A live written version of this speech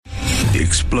The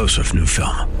explosive new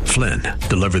film, Flynn,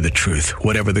 deliver the truth,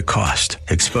 whatever the cost,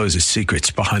 exposes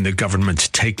secrets behind the government's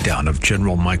takedown of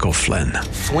General Michael Flynn.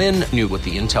 Flynn knew what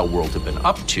the intel world had been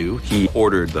up to. He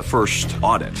ordered the first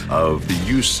audit of the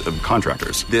use of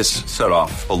contractors. This set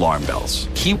off alarm bells.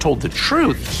 He told the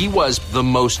truth. He was the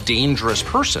most dangerous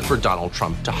person for Donald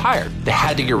Trump to hire. They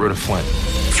had to get rid of Flynn.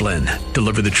 Flynn,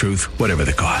 deliver the truth, whatever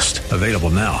the cost. Available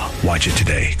now. Watch it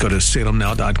today. Go to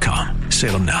salemnow.com.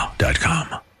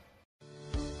 salemnow.com.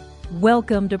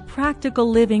 Welcome to Practical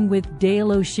Living with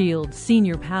Dale O'Shields,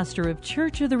 Senior Pastor of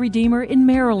Church of the Redeemer in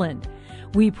Maryland.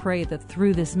 We pray that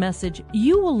through this message,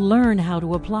 you will learn how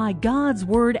to apply God's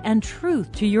Word and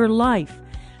truth to your life.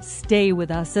 Stay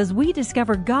with us as we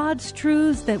discover God's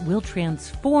truths that will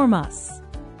transform us.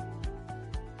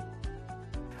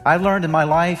 I've learned in my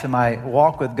life, in my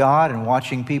walk with God and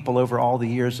watching people over all the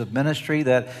years of ministry,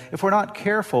 that if we're not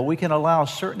careful, we can allow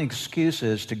certain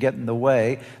excuses to get in the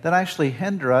way that actually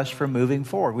hinder us from moving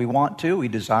forward. We want to, we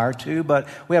desire to, but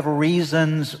we have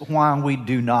reasons why we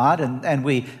do not, and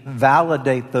we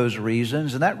validate those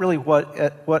reasons. And that really what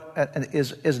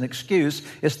is an excuse.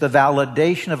 It's the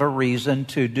validation of a reason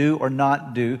to do or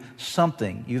not do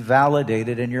something. You validate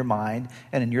it in your mind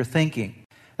and in your thinking.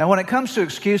 Now, when it comes to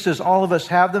excuses, all of us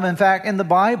have them. In fact, in the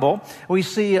Bible, we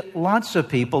see lots of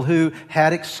people who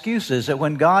had excuses, that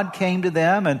when God came to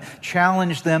them and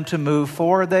challenged them to move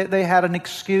forward, they had an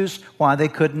excuse why they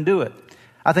couldn't do it.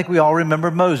 I think we all remember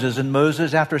Moses. And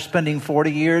Moses, after spending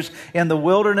 40 years in the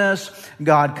wilderness,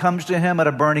 God comes to him at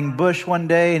a burning bush one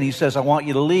day, and he says, I want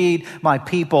you to lead my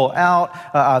people out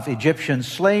of Egyptian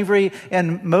slavery.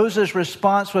 And Moses'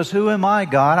 response was, who am I,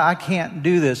 God? I can't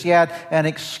do this. He had an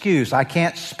excuse. I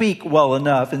can't speak well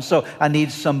enough, and so I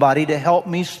need somebody to help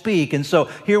me speak. And so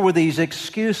here were these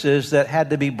excuses that had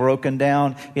to be broken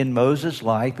down in Moses'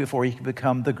 life before he could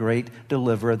become the great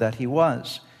deliverer that he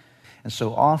was. And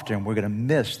so often we're going to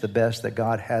miss the best that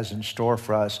God has in store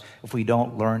for us if we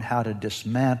don't learn how to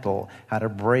dismantle, how to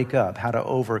break up, how to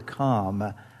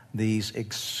overcome these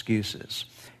excuses.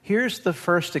 Here's the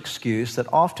first excuse that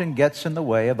often gets in the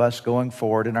way of us going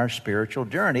forward in our spiritual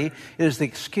journey. It is the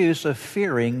excuse of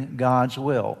fearing God's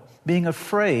will, being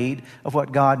afraid of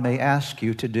what God may ask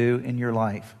you to do in your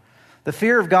life. The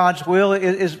fear of God's will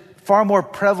is far more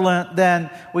prevalent than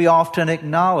we often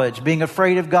acknowledge. Being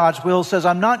afraid of God's will says,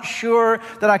 I'm not sure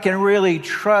that I can really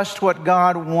trust what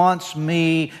God wants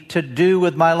me to do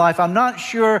with my life. I'm not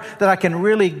sure that I can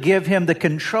really give Him the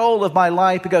control of my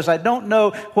life because I don't know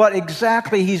what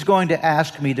exactly He's going to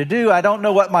ask me to do. I don't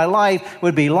know what my life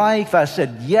would be like if I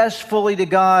said yes fully to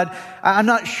God. I'm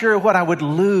not sure what I would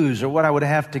lose or what I would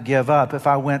have to give up if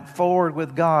I went forward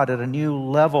with God at a new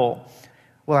level.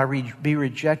 Will I be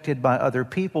rejected by other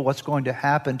people? What's going to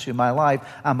happen to my life?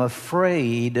 I'm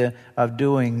afraid of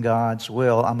doing God's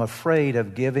will. I'm afraid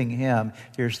of giving Him,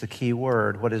 here's the key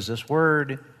word. What is this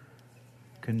word?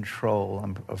 Control.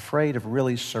 I'm afraid of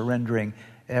really surrendering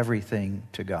everything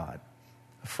to God.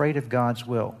 Afraid of God's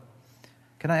will.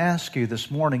 Can I ask you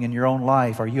this morning in your own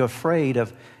life, are you afraid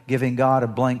of giving God a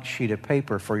blank sheet of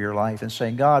paper for your life and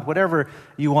saying, God, whatever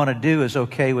you want to do is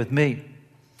okay with me?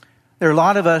 There are a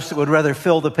lot of us that would rather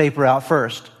fill the paper out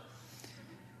first.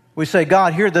 We say,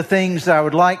 God, here are the things that I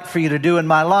would like for you to do in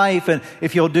my life, and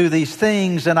if you'll do these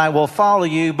things, then I will follow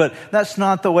you. But that's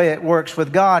not the way it works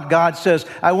with God. God says,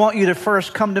 I want you to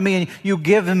first come to me and you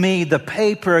give me the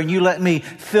paper and you let me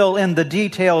fill in the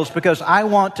details because I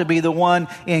want to be the one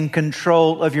in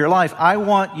control of your life. I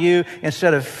want you,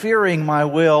 instead of fearing my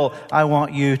will, I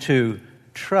want you to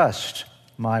trust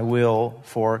my will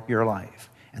for your life.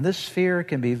 And this fear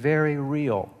can be very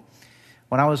real.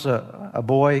 When I was a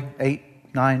boy, 8,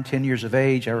 9, 10 years of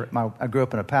age, I grew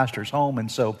up in a pastor's home, and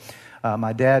so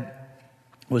my dad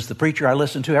was the preacher I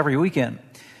listened to every weekend.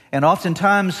 And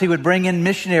oftentimes he would bring in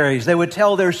missionaries. They would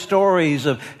tell their stories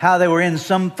of how they were in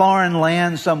some foreign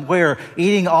land somewhere,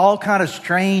 eating all kind of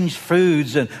strange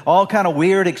foods and all kind of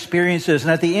weird experiences.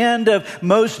 And at the end of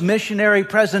most missionary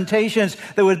presentations,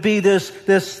 there would be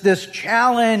this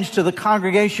challenge to the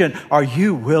congregation. Are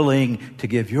you willing to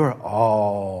give your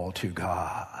all to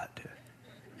God?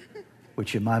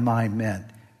 Which in my mind meant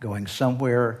going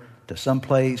somewhere to some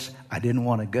place I didn't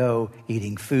want to go,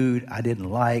 eating food I didn't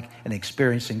like, and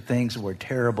experiencing things that were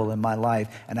terrible in my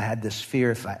life. And I had this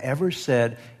fear, if I ever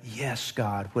said, yes,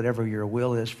 God, whatever your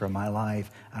will is for my life,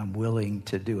 I'm willing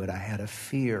to do it. I had a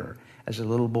fear as a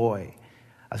little boy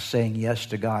of saying yes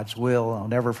to God's will. I'll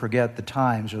never forget the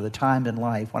times or the time in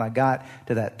life when I got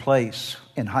to that place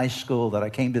in high school that I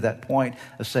came to that point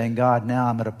of saying, God, now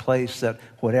I'm at a place that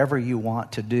whatever you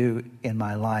want to do in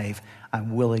my life,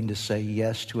 I'm willing to say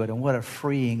yes to it. And what a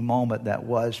freeing moment that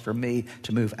was for me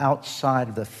to move outside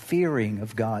of the fearing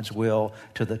of God's will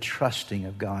to the trusting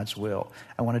of God's will.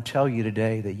 I want to tell you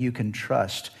today that you can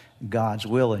trust God's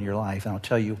will in your life. And I'll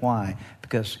tell you why.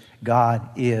 Because God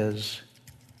is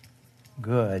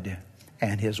good,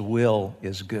 and His will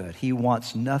is good. He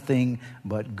wants nothing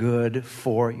but good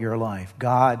for your life.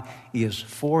 God is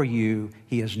for you.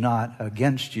 He is not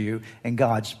against you. And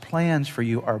God's plans for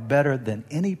you are better than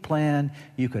any plan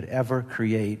you could ever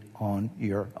create on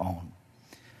your own.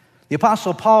 The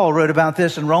Apostle Paul wrote about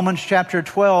this in Romans chapter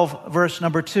 12, verse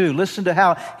number 2. Listen to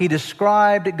how he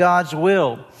described God's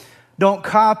will. Don't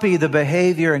copy the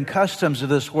behavior and customs of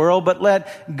this world, but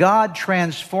let God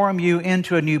transform you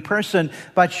into a new person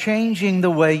by changing the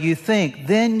way you think.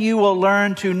 Then you will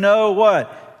learn to know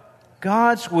what?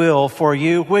 God's will for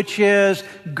you, which is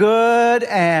good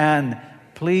and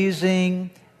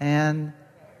pleasing and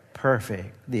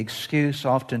perfect. The excuse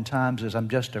oftentimes is, I'm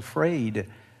just afraid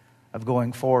of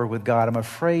going forward with God. I'm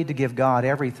afraid to give God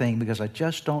everything because I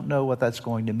just don't know what that's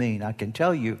going to mean. I can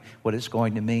tell you what it's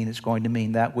going to mean. It's going to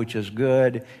mean that which is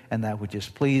good and that which is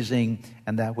pleasing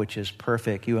and that which is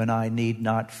perfect. You and I need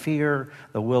not fear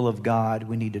the will of God.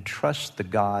 We need to trust the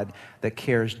God that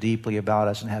cares deeply about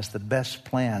us and has the best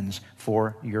plans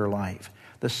for your life.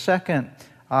 The second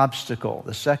obstacle,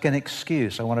 the second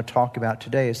excuse I want to talk about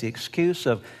today is the excuse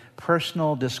of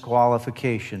personal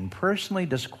disqualification, personally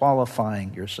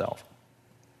disqualifying yourself.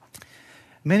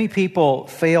 Many people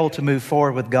fail to move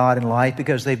forward with God in life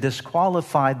because they've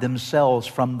disqualified themselves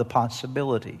from the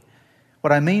possibility.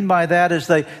 What I mean by that is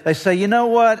they say, you know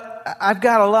what, I've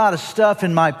got a lot of stuff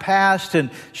in my past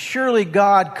and surely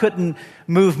God couldn't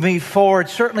move me forward.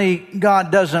 Certainly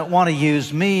God doesn't want to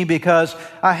use me because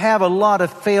I have a lot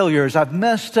of failures. I've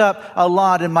messed up a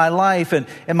lot in my life and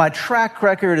my track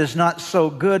record is not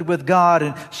so good with God,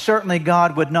 and certainly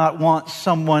God would not want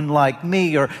someone like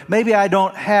me. Or maybe I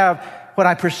don't have what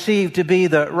I perceive to be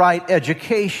the right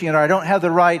education, or I don't have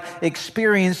the right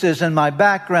experiences in my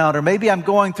background, or maybe I'm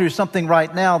going through something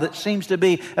right now that seems to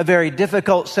be a very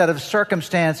difficult set of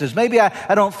circumstances. Maybe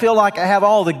I don't feel like I have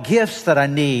all the gifts that I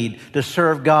need to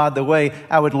serve God the way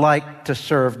I would like to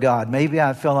serve God. Maybe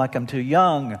I feel like I'm too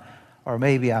young, or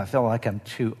maybe I feel like I'm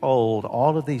too old.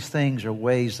 All of these things are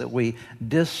ways that we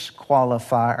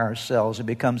disqualify ourselves. It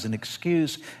becomes an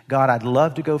excuse. God, I'd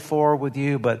love to go forward with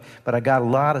you, but I got a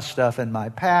lot of stuff in my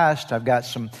past. I've got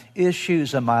some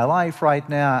issues in my life right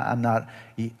now. I'm not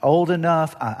old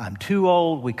enough. I'm too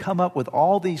old. We come up with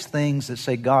all these things that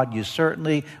say, God, you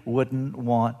certainly wouldn't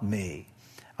want me.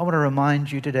 I want to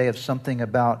remind you today of something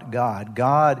about God.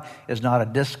 God is not a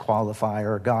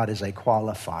disqualifier. God is a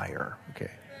qualifier. Okay.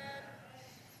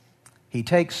 He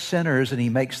takes sinners and He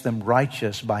makes them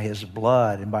righteous by His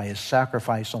blood and by His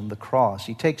sacrifice on the cross.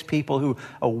 He takes people who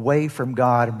are away from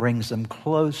God and brings them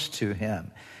close to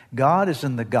Him. God is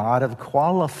in the God of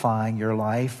qualifying your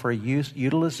life for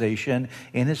utilization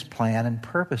in His plan and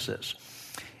purposes.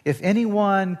 If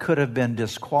anyone could have been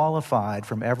disqualified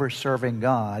from ever serving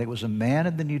God, it was a man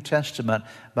in the New Testament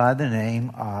by the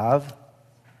name of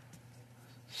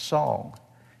Saul.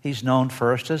 He's known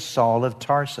first as Saul of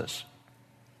Tarsus.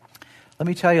 Let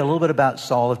me tell you a little bit about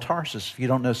Saul of Tarsus. If you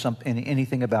don't know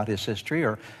anything about his history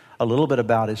or a little bit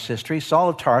about his history, Saul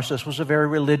of Tarsus was a very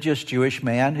religious Jewish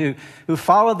man who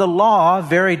followed the law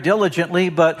very diligently,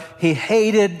 but he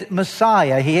hated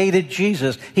Messiah. He hated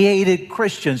Jesus. He hated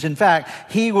Christians. In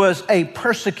fact, he was a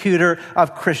persecutor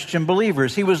of Christian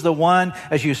believers. He was the one,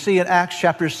 as you see in Acts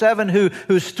chapter 7,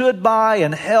 who stood by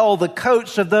and held the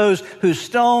coats of those who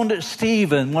stoned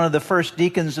Stephen, one of the first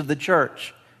deacons of the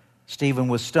church. Stephen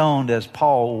was stoned as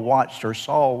Saul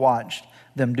watched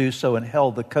them do so and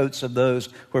held the coats of those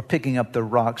who were picking up the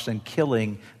rocks and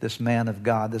killing this man of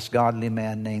God, this godly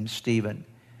man named Stephen.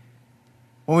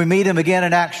 When we meet him again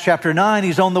in Acts chapter 9,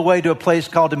 he's on the way to a place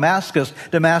called Damascus,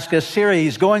 Syria.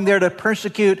 He's going there to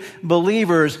persecute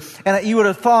believers. And you would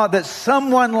have thought that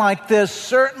someone like this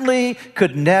certainly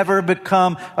could never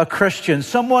become a Christian.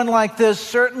 Someone like this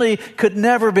certainly could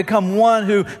never become one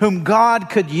whom God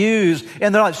could use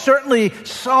in their life. Certainly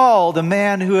Saul, the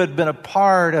man who had been a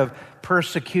part of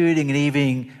persecuting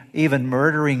and even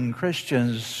murdering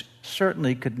Christians,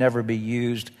 certainly could never be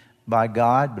used by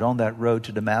God. But on that road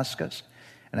to Damascus,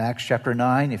 In Acts chapter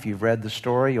 9, if you've read the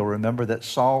story, you'll remember that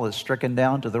Saul is stricken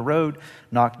down to the road,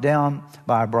 knocked down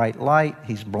by a bright light.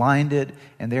 He's blinded,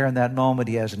 and there in that moment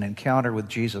he has an encounter with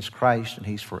Jesus Christ, and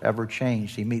he's forever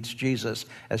changed. He meets Jesus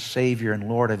as Savior and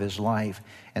Lord of his life,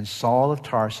 and Saul of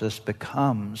Tarsus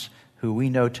becomes who we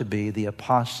know to be the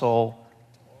Apostle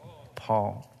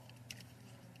Paul.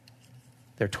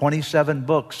 There are 27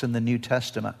 books in the New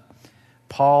Testament.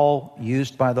 Paul,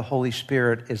 used by the Holy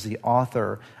Spirit, is the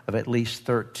author of at least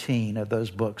 13 of those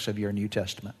books of your New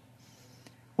Testament.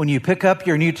 When you pick up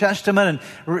your New Testament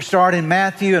and start in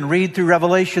Matthew and read through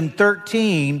Revelation,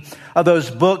 13 of those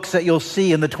books that you'll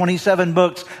see in the 27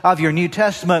 books of your New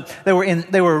Testament, they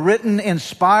were written,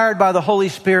 inspired by the Holy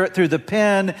Spirit through the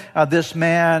pen of this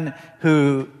man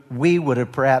who we would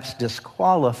have perhaps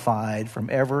disqualified from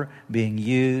ever being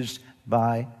used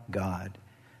by God.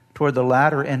 Toward the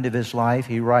latter end of his life,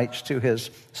 he writes to his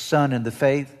son in the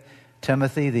faith,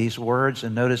 Timothy, these words,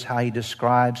 and notice how he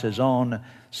describes his own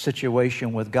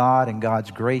situation with God and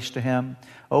God's grace to him.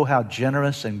 Oh, how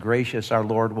generous and gracious our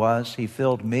Lord was. He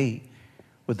filled me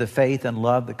with the faith and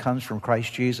love that comes from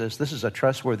Christ Jesus. This is a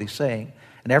trustworthy saying,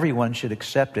 and everyone should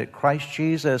accept it. Christ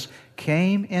Jesus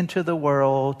came into the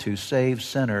world to save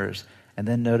sinners. And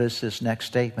then notice this next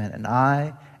statement, and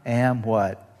I am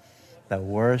what? The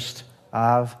worst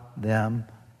of them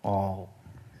all.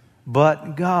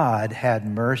 But God had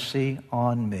mercy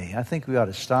on me. I think we ought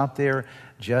to stop there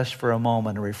just for a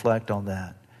moment and reflect on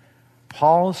that.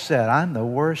 Paul said, I'm the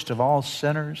worst of all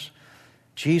sinners.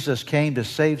 Jesus came to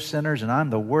save sinners, and I'm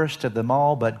the worst of them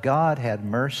all, but God had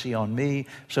mercy on me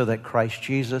so that Christ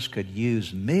Jesus could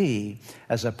use me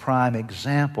as a prime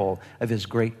example of his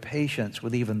great patience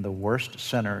with even the worst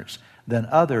sinners. Then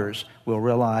others will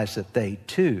realize that they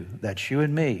too, that's you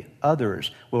and me,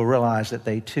 others will realize that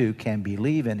they too can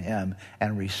believe in him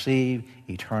and receive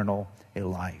eternal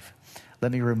life.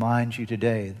 Let me remind you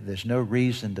today that there's no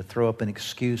reason to throw up an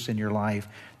excuse in your life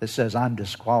that says, I'm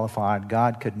disqualified,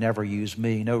 God could never use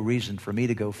me, no reason for me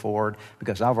to go forward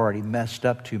because I've already messed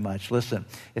up too much. Listen,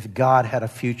 if God had a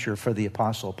future for the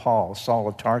Apostle Paul, Saul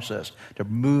of Tarsus, to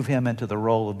move him into the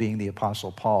role of being the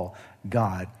Apostle Paul,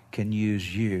 God can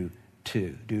use you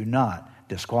too. Do not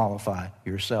disqualify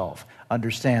yourself.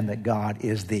 Understand that God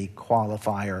is the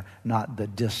qualifier, not the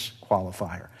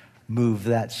disqualifier. Move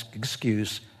that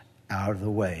excuse out of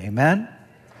the way. Amen?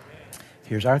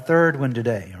 Here's our third one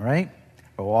today, all right?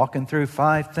 We're walking through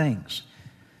 5 things.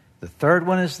 The third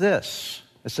one is this.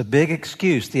 It's a big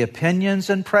excuse. The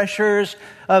opinions and pressures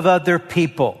of other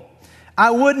people. I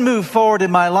would move forward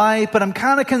in my life, but I'm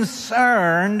kind of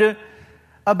concerned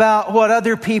about what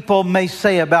other people may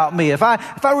say about me. If I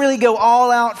really go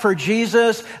all out for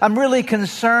Jesus, I'm really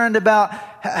concerned about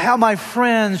how my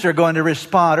friends are going to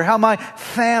respond or how my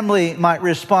family might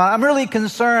respond. I'm really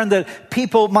concerned that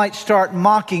people might start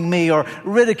mocking me or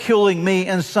ridiculing me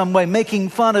in some way, making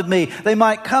fun of me. They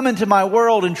might come into my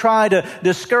world and try to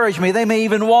discourage me. They may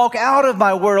even walk out of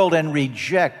my world and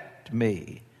reject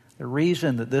me. The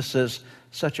reason that this is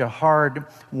such a hard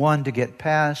one to get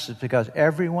past is because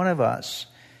every one of us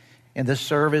in this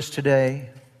service today,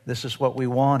 this is what we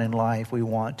want in life. We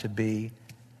want to be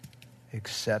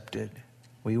accepted.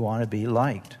 We want to be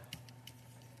liked.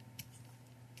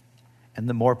 And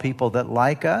the more people that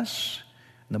like us,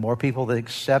 the more people that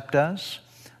accept us,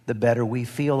 the better we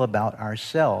feel about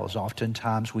ourselves.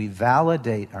 Oftentimes we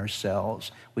validate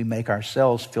ourselves. We make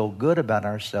ourselves feel good about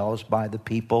ourselves by the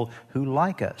people who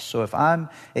like us. So if I'm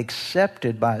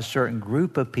accepted by a certain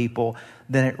group of people,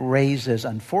 then it raises,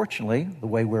 unfortunately, the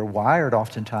way we're wired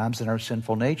oftentimes in our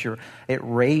sinful nature, it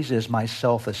raises my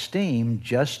self-esteem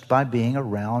just by being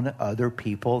around other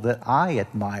people that I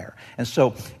admire. And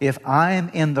so if I'm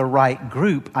in the right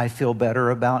group, I feel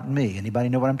better about me. Anybody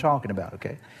know what I'm talking about,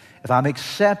 okay? If I'm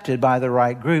accepted by the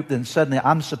right group, then suddenly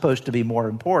I'm supposed to be more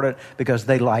important because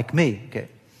they like me, okay?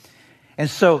 And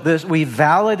so we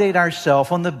validate ourselves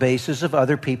on the basis of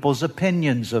other people's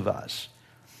opinions of us.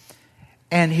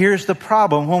 And here's the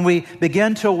problem. When we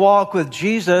begin to walk with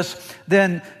Jesus,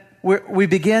 then we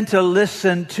begin to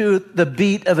listen to the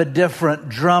beat of a different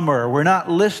drummer. We're not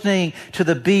listening to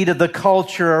the beat of the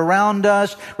culture around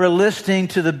us. We're listening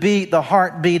to the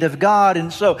heartbeat of God.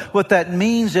 And so what that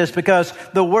means is because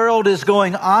the world is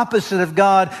going opposite of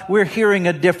God, we're hearing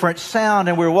a different sound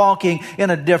and we're walking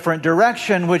in a different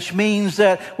direction, which means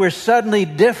that we're suddenly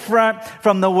different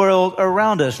from the world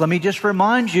around us. Let me just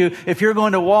remind you, if you're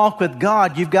going to walk with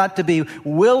God, you've got to be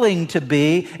willing to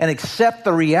be and accept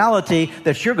the reality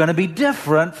that you're going to to be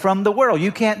different from the world.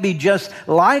 You can't be just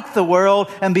like the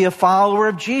world and be a follower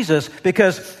of Jesus,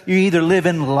 because you either live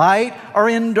in light or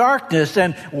in darkness,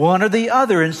 and one or the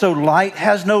other. And so light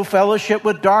has no fellowship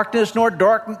with darkness, nor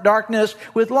darkness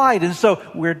with light. And so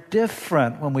we're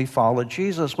different when we follow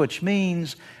Jesus, which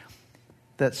means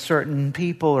that certain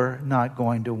people are not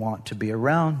going to want to be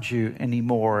around you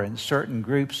anymore, and certain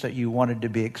groups that you wanted to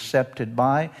be accepted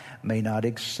by may not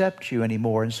accept you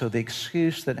anymore. And so the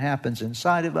excuse that happens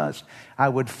inside of us, I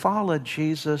would follow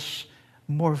Jesus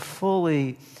more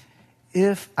fully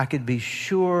if I could be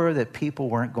sure that people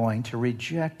weren't going to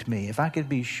reject me, if I could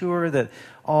be sure that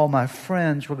all my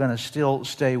friends were going to still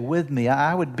stay with me.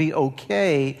 I would be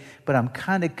okay, but I'm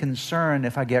kind of concerned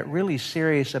if I get really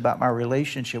serious about my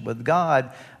relationship with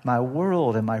God, my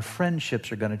world and my friendships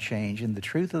are going to change. And the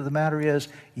truth of the matter is,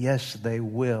 yes, they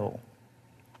will.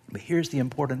 But here's the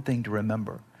important thing to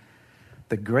remember.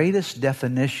 The greatest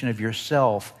definition of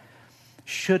yourself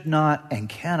should not and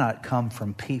cannot come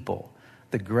from people.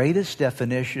 The greatest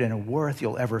definition and worth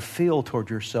you'll ever feel toward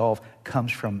yourself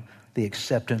comes from the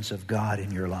acceptance of God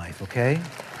in your life, okay?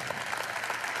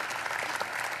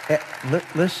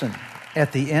 Listen,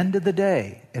 at the end of the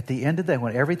day,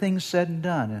 when everything's said and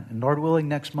done, and Lord willing,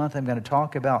 next month I'm going to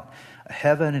talk about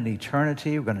heaven and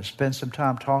eternity. We're going to spend some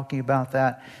time talking about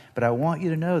that. But I want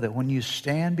you to know that when you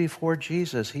stand before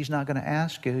Jesus, He's not going to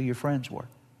ask you who your friends were.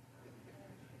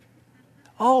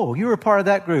 Oh, you were a part of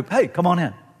that group. Hey, come on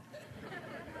in.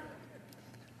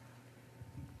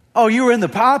 Oh, you were in the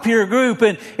popular group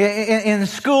in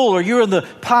school, or you were in the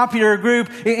popular group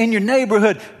in your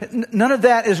neighborhood. None of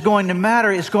that is going to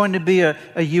matter. It's going to be a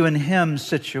you and him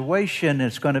situation.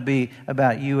 It's going to be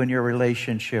about you and your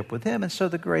relationship with Him. And so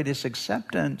the greatest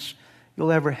acceptance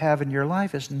you'll ever have in your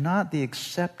life is not the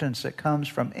acceptance that comes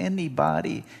from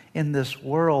anybody in this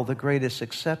world. The greatest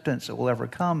acceptance that will ever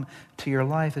come to your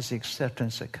life is the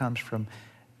acceptance that comes from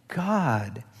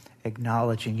God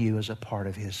acknowledging you as a part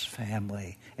of His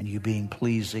family and you being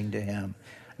pleasing to Him.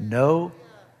 No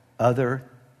other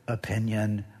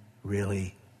opinion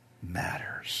really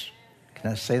matters. Can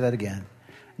I say that again?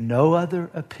 No other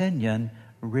opinion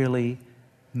really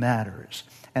matters.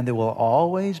 And there will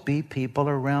always be people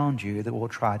around you that will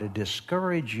try to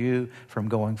discourage you from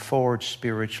going forward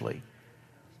spiritually.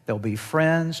 There'll be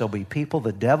friends, there'll be people.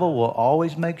 The devil will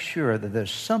always make sure that there's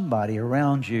somebody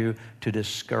around you to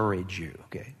discourage you,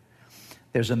 okay?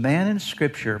 There's a man in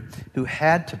Scripture who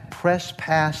had to press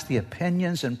past the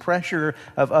opinions and pressure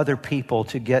of other people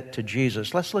to get to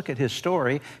Jesus. Let's look at his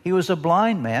story. He was a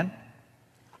blind man.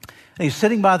 He's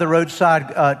sitting by the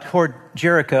roadside toward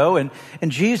Jericho, and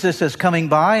Jesus is coming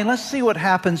by. And let's see what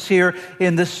happens here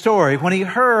in this story.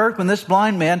 When this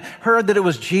blind man heard that it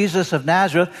was Jesus of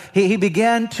Nazareth, he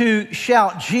began to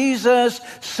shout, "Jesus,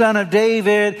 Son of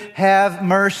David, have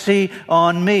mercy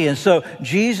on me." And so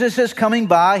Jesus is coming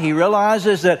by. He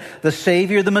realizes that the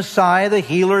Savior, the Messiah, the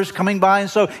healer is coming by. And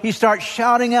so he starts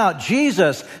shouting out,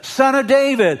 "Jesus, Son of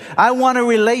David, I want a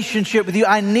relationship with you.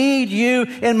 I need you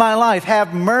in my life.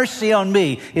 Have mercy on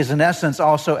me," is in essence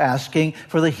also asking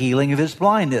for the healing of his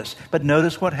blindness. But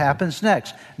notice what happens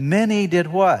next. Many did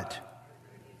what?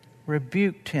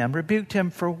 Rebuked him. Rebuked him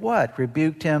for what?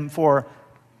 Rebuked him for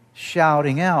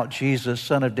shouting out, "Jesus,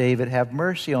 Son of David, have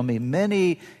mercy on me."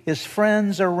 Many, his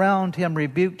friends around him,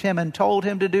 rebuked him and told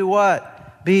him to do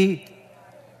what?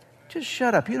 Just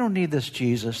shut up. You don't need this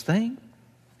Jesus thing.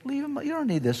 Leave him. You don't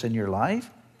need this in your life.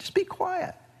 Just be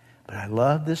quiet. But I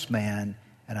love this man,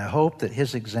 and I hope that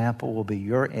his example will be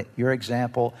your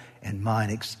example and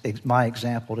my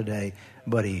example today.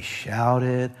 But he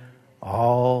shouted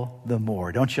all the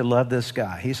more. Don't you love this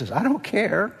guy? He says, "I don't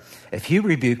care if you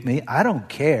rebuke me. I don't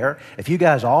care if you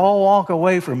guys all walk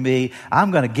away from me.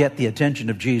 I'm going to get the attention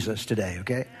of Jesus today,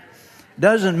 okay?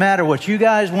 Doesn't matter what you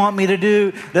guys want me to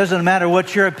do. Doesn't matter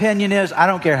what your opinion is. I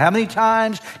don't care how many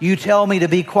times you tell me to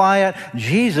be quiet.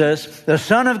 Jesus, the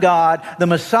Son of God, the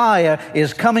Messiah,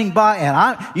 is coming by,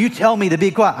 and you tell me to be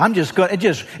quiet. I'm just going. It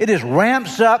just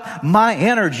ramps up my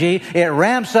energy. It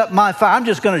ramps up my fire. I'm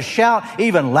just going to shout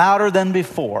even louder than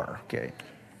before." Okay.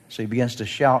 So he begins to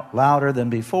shout louder than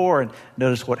before, and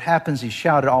notice what happens. He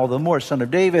shouted all the more, "Son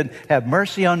of David, have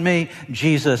mercy on me."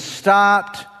 Jesus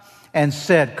stopped and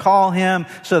said, "Call him."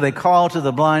 So they called to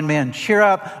the blind man, "Cheer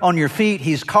up on your feet.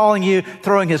 He's calling you."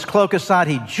 Throwing his cloak aside,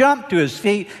 he jumped to his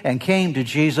feet and came to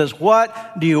Jesus. "What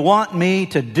do you want me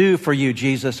to do for you?"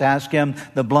 Jesus asked him.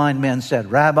 The blind man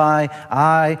said, "Rabbi,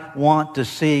 I want to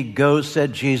see." "Go,"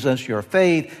 said Jesus, "your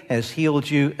faith has healed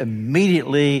you."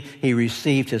 Immediately he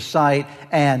received his sight,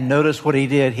 and notice what he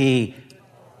did. He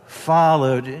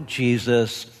followed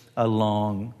Jesus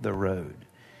along the road.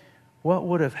 What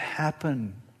would have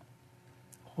happened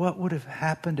What would have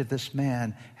happened if this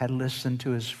man had listened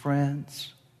to his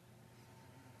friends?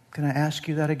 Can I ask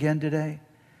you that again today?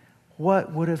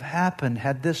 What would have happened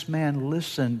had this man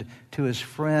listened to his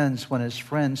friends when his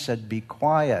friends said, be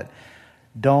quiet?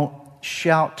 Don't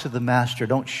shout to the master.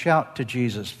 Don't shout to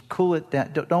Jesus. Cool it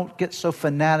down. Don't get so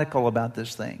fanatical about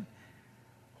this thing.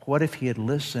 What if he had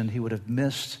listened? He would have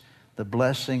missed the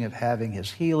blessing of having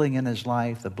his healing in his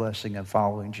life, the blessing of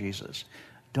following Jesus.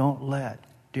 Don't let,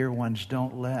 dear ones,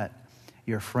 don't let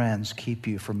your friends keep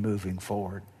you from moving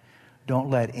forward.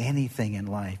 Don't let anything in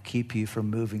life keep you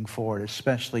from moving forward,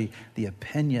 especially the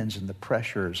opinions and the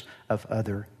pressures of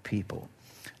other people.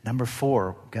 Number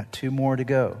 4, we've got 2 more to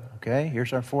go. Okay,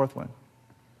 here's our 4th one.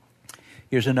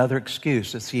 Here's another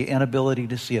excuse. It's the inability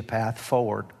to see a path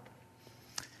forward.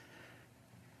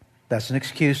 That's an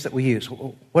excuse that we use.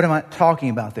 What am I talking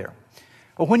about there?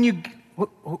 Well,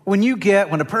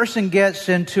 when a person gets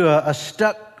into a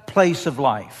stuck place of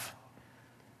life,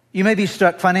 you may be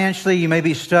stuck financially, you may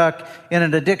be stuck in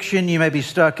an addiction, you may be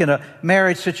stuck in a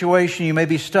marriage situation, you may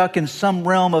be stuck in some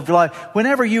realm of life.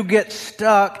 Whenever you get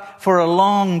stuck for a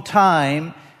long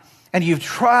time and you've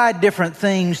tried different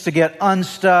things to get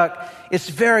unstuck, it's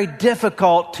very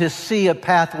difficult to see a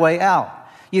pathway out.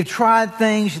 You've tried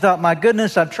things, you thought, my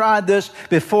goodness, I've tried this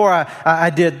before, I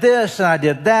did this and I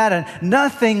did that, and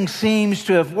nothing seems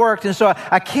to have worked. And so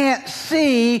I can't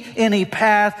see any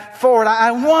path forward.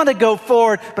 I want to go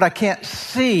forward, but I can't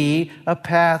see a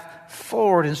path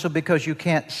forward. And so because you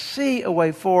can't see a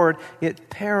way forward, it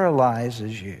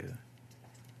paralyzes you.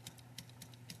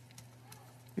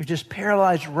 You're just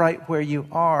paralyzed right where you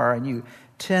are, and you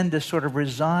tend to sort of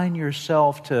resign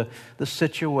yourself to the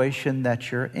situation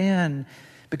that you're in,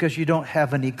 because you don't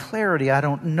have any clarity. I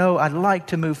don't know. I'd like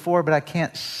to move forward, but I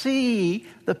can't see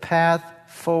the path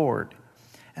forward.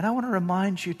 And I want to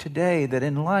remind you today that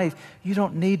in life, you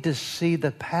don't need to see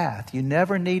the path. You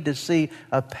never need to see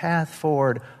a path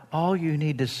forward. All you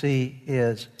need to see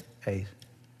is a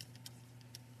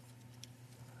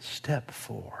step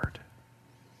forward.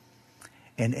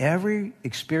 In every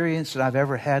experience that I've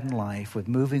ever had in life with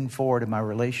moving forward in my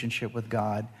relationship with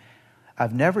God,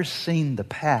 I've never seen the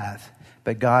path,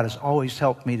 but God has always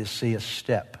helped me to see a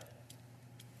step.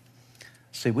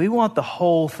 See, we want the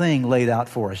whole thing laid out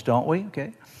for us, don't we?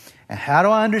 Okay. And how do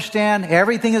I understand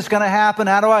everything that's going to happen?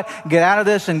 How do I get out of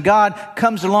this? And God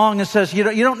comes along and says, you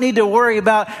don't need to worry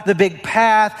about the big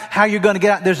path, how you're going to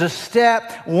get out. There's a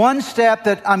step, one step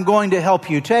that I'm going to help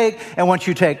you take. And once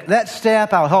you take that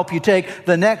step, I'll help you take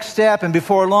the next step. And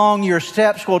before long, your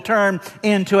steps will turn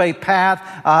into a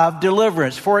path of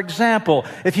deliverance. For example,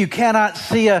 if you cannot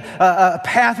see a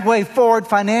pathway forward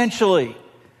financially,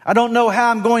 I don't know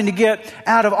how I'm going to get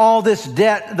out of all this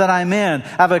debt that I'm in.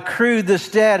 I've accrued this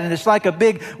debt and it's like a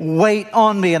big weight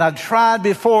on me, and I've tried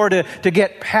before to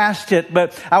get past it,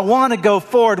 but I want to go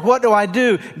forward. What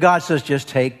do? God says, just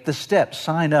take the step.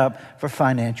 Sign up for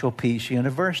Financial Peace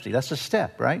University. That's a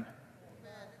step, right?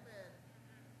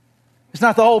 It's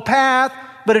not the whole path,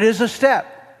 but it is a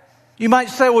step. You might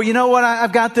say, well, you know what?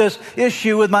 I've got this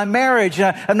issue with my marriage.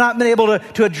 I've not been able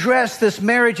to address this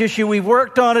marriage issue. We've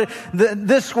worked on it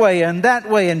this way and that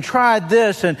way and tried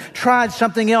this and tried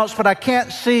something else, but I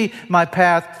can't see my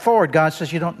path forward. God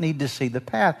says you don't need to see the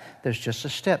path. There's just a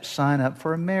step. Sign up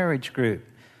for a marriage group.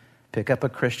 Pick up a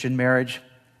Christian marriage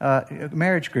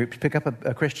group. Pick up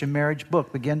a Christian marriage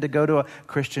book. Begin to go to a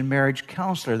Christian marriage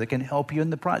counselor that can help you in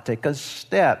the process. Take a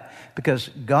step, because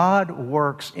God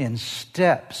works in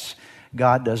steps.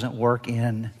 God doesn't work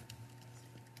in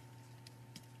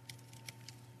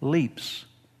leaps.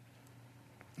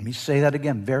 Let me say that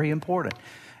again, very important.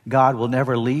 God will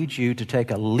never lead you to take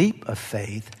a leap of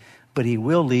faith, but He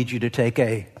will lead you to take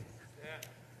a...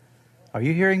 Are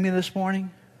you hearing me this morning?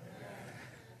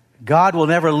 God will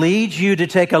never lead you to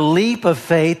take a leap of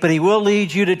faith, but He will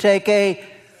lead you to take a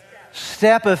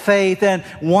step of faith. And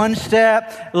one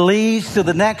step leads to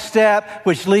the next step,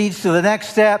 which leads to the next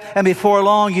step. And before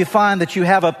long, you find that you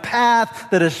have a path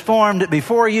that is formed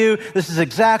before you. This is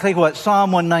exactly what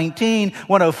Psalm 119,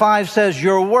 105 says.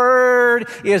 Your word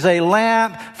is a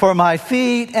lamp for my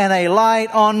feet and a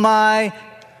light on my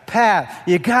path.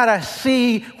 You gotta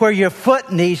see where your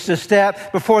foot needs to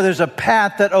step before there's a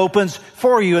path that opens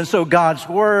for you. And so God's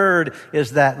word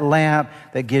is that lamp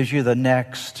that gives you the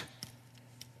next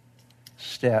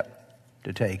step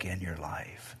to take in your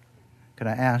life. Can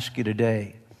I ask you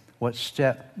today, what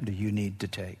step do you need to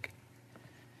take?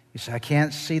 You say, I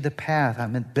can't see the path.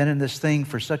 I've been in this thing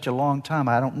for such a long time.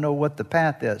 I don't know what the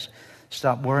path is.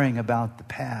 Stop worrying about the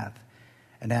path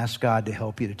and ask God to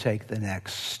help you to take the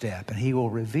next step. And He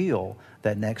will reveal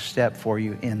that next step for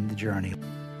you in the journey.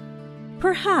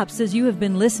 Perhaps as you have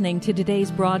been listening to today's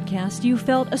broadcast, you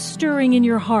felt a stirring in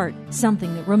your heart,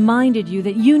 something that reminded you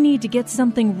that you need to get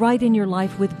something right in your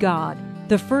life with God.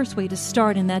 The first way to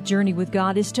start in that journey with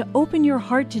God is to open your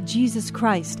heart to Jesus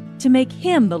Christ, to make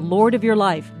Him the Lord of your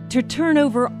life, to turn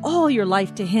over all your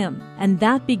life to Him. And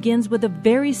that begins with a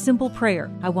very simple prayer.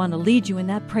 I want to lead you in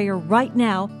that prayer right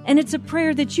now, and it's a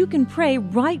prayer that you can pray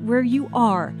right where you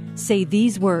are. Say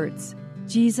these words: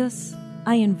 Jesus,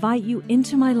 I invite you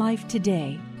into my life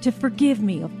today to forgive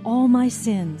me of all my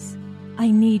sins.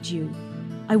 I need you.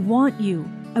 I want you.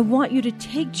 I want you to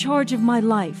take charge of my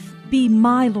life. Be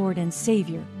my Lord and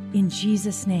Savior, in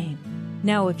Jesus' name.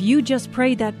 Now, if you just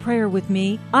prayed that prayer with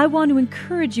me, I want to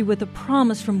encourage you with a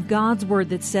promise from God's Word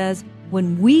that says,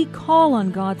 when we call on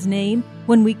God's name,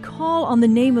 when we call on the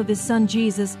name of His Son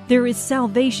Jesus, there is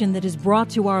salvation that is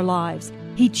brought to our lives.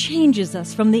 He changes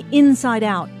us from the inside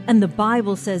out. And the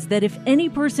Bible says that if any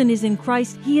person is in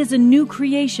Christ, he is a new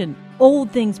creation.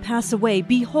 Old things pass away.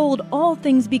 Behold, all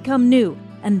things become new.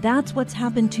 And that's what's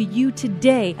happened to you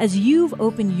today as you've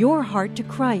opened your heart to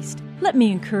Christ. Let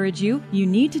me encourage you. You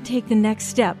need to take the next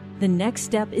step. The next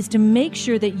step is to make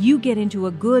sure that you get into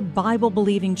a good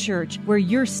Bible-believing church where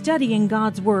you're studying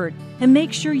God's Word. And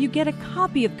make sure you get a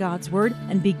copy of God's Word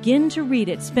and begin to read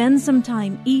it. Spend some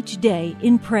time each day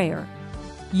in prayer.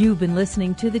 You've been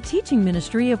listening to the teaching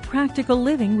ministry of Practical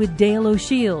Living with Dale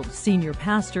O'Shield, Senior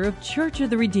Pastor of Church of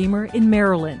the Redeemer in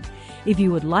Maryland. If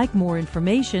you would like more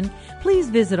information, please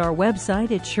visit our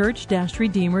website at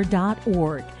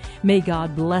church-redeemer.org. May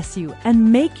God bless you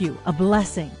and make you a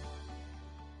blessing.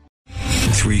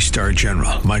 3-star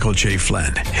General Michael J.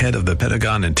 Flynn, head of the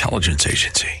Pentagon Intelligence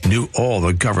Agency, knew all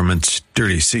the government's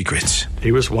dirty secrets.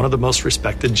 He was one of the most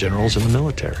respected generals in the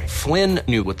military. Flynn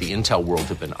knew what the intel world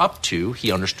had been up to.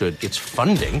 He understood its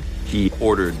funding. He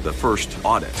ordered the first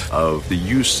audit of the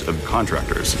use of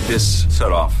contractors. This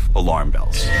set off alarm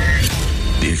bells.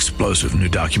 The explosive new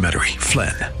documentary,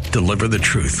 Flynn, Deliver the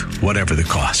Truth, Whatever the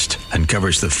Cost,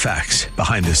 uncovers the facts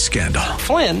behind this scandal.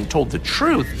 Flynn told the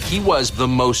truth. He was the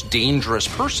most dangerous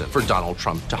person for Donald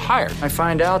Trump to hire. I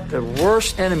find out the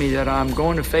worst enemy that I'm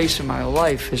going to face in my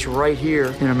life is right here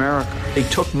in America. They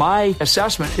took my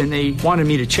assessment and they wanted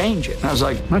me to change it. And I was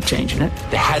like, I'm not changing it.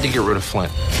 They had to get rid of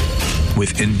Flynn.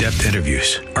 With in-depth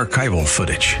interviews, archival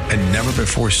footage, and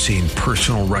never-before-seen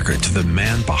personal records of the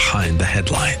man behind the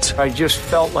headlines. I just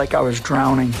felt like I was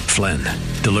drowning. Flynn,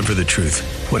 Deliver the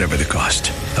Truth, Whatever the Cost.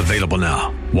 Available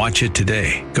now. Watch it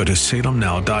today. Go to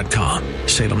salemnow.com.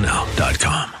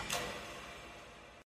 salemnow.com.